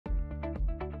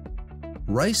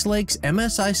Rice Lake's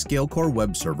MSI ScaleCore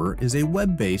Webserver is a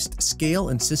web-based scale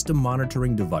and system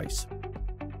monitoring device.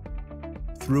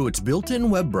 Through its built-in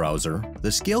web browser, the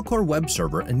ScaleCore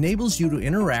Webserver enables you to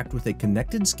interact with a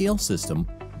connected scale system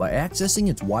by accessing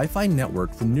its Wi-Fi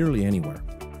network from nearly anywhere.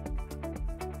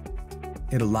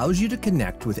 It allows you to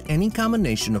connect with any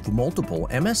combination of multiple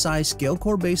MSI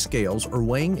ScaleCore-based scales or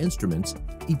weighing instruments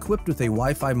equipped with a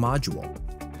Wi-Fi module.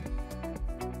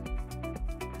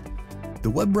 The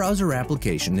web browser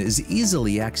application is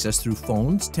easily accessed through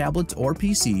phones, tablets, or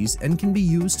PCs and can be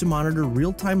used to monitor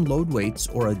real-time load weights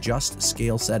or adjust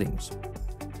scale settings.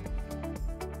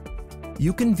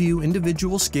 You can view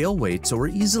individual scale weights or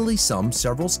easily sum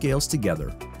several scales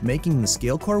together, making the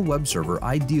ScaleCore Webserver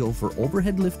ideal for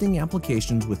overhead lifting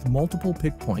applications with multiple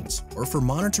pick points, or for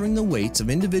monitoring the weights of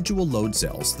individual load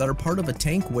cells that are part of a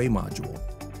tank weigh module.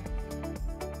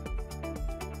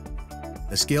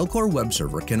 The ScaleCore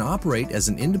Webserver can operate as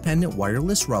an independent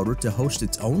wireless router to host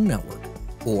its own network,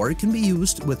 or it can be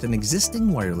used with an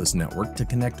existing wireless network to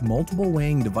connect multiple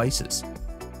weighing devices.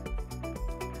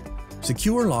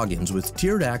 Secure logins with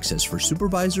tiered access for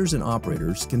supervisors and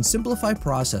operators can simplify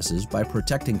processes by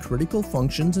protecting critical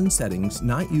functions and settings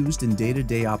not used in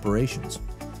day-to-day operations.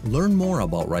 Learn more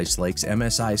about Rice Lake's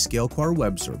MSI ScaleCore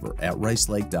Webserver at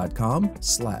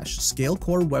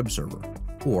ricelake.com/ScaleCore Webserver,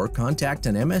 or contact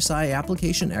an MSI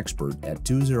application expert at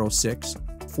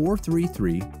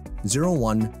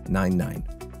 206-433-0199.